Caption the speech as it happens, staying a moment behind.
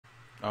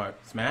Alright,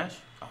 smash?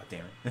 Oh,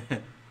 damn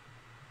it.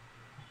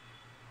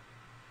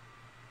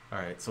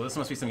 Alright, so this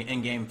must be some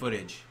in-game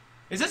footage.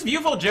 Is this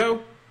Viewful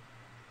Joe?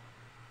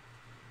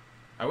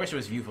 I wish it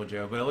was Viewful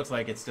Joe, but it looks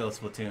like it's still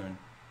Splatoon.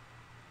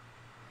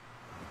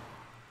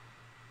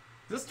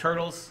 Is this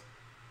Turtles?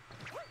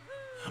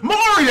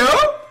 Mario?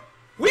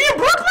 We in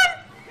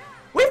Brooklyn?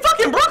 We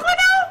fucking Brooklyn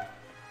now?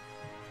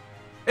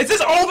 Is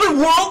this open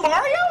world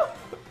Mario?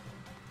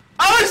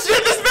 Oh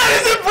shit, this man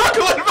is in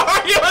Brooklyn!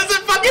 Mario is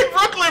in fucking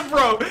Brooklyn,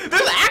 bro!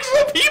 There's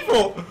actual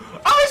people!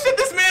 Oh shit,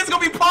 this man's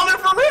gonna be palming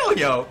for real,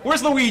 yo!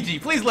 Where's Luigi?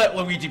 Please let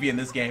Luigi be in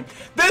this game.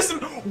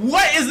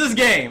 What is this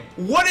game?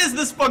 What is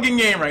this fucking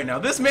game right now?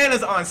 This man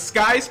is on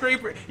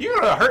skyscraper. You're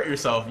gonna hurt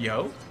yourself,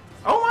 yo.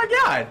 Oh my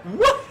god.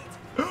 What?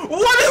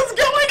 What is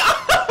going on?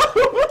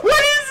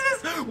 What is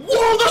this?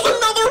 Whoa, there's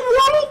another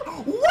world?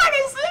 What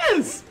is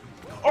this?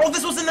 Oh,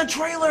 this was in the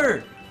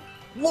trailer.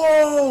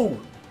 Whoa!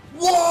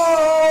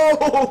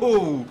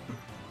 Whoa!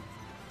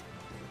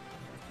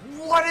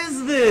 What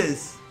is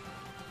this?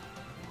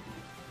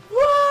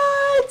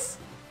 What?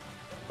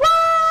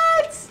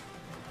 What?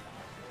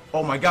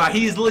 Oh my god,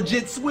 he's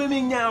legit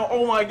swimming now.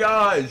 Oh my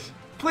gosh.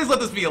 Please let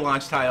this be a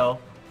launch tile.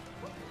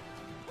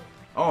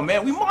 Oh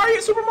man, we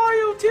Super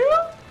Mario too?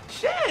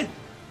 Shit.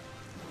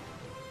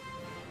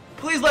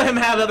 Please let him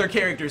have other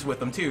characters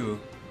with him too.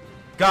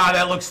 God,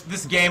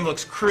 this game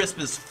looks crisp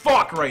as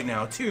fuck right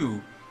now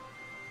too.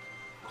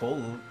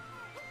 Cold.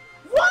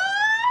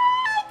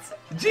 What?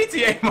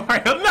 GTA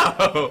Mario,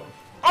 no.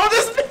 Oh,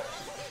 this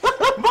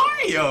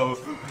Mario.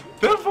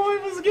 That boy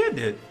was getting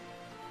it.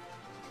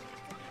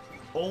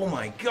 Oh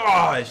my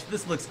gosh,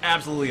 this looks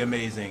absolutely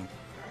amazing.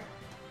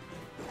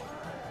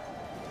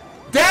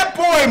 That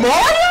boy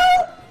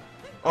Mario?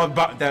 Oh,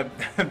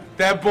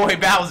 that boy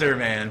Bowser,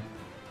 man.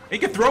 He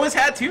can throw his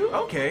hat too?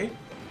 Okay.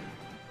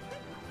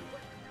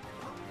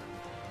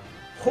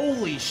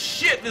 Holy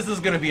shit, this is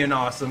gonna be an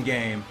awesome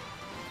game.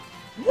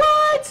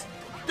 What?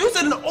 This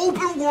is an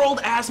open world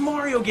ass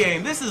Mario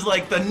game. This is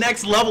like the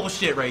next level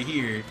shit right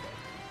here.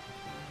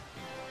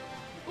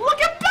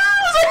 Look at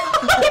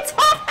Bowser!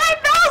 Top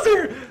hat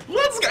Bowser!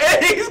 Let's go.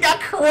 Hey, he's got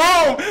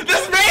chrome.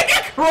 This man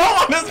got chrome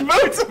on his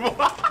boots.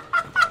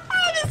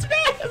 This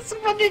man has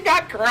fucking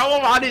got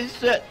chrome on his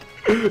shit.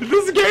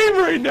 This game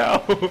right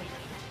now.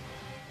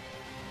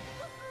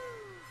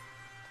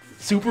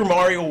 Super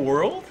Mario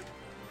World?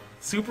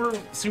 Super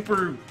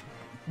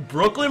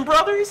Brooklyn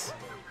Brothers?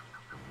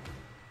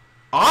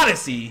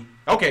 Odyssey?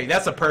 Okay,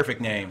 that's a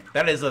perfect name.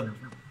 That is a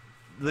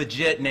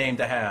legit name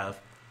to have.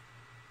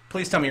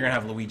 Please tell me you're gonna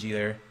have Luigi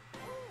there.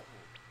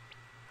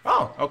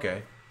 Oh,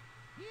 okay.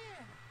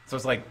 So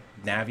it's like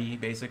Navi,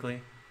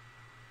 basically.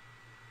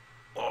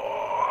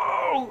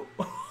 Oh!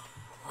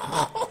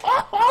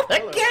 The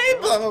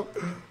game though!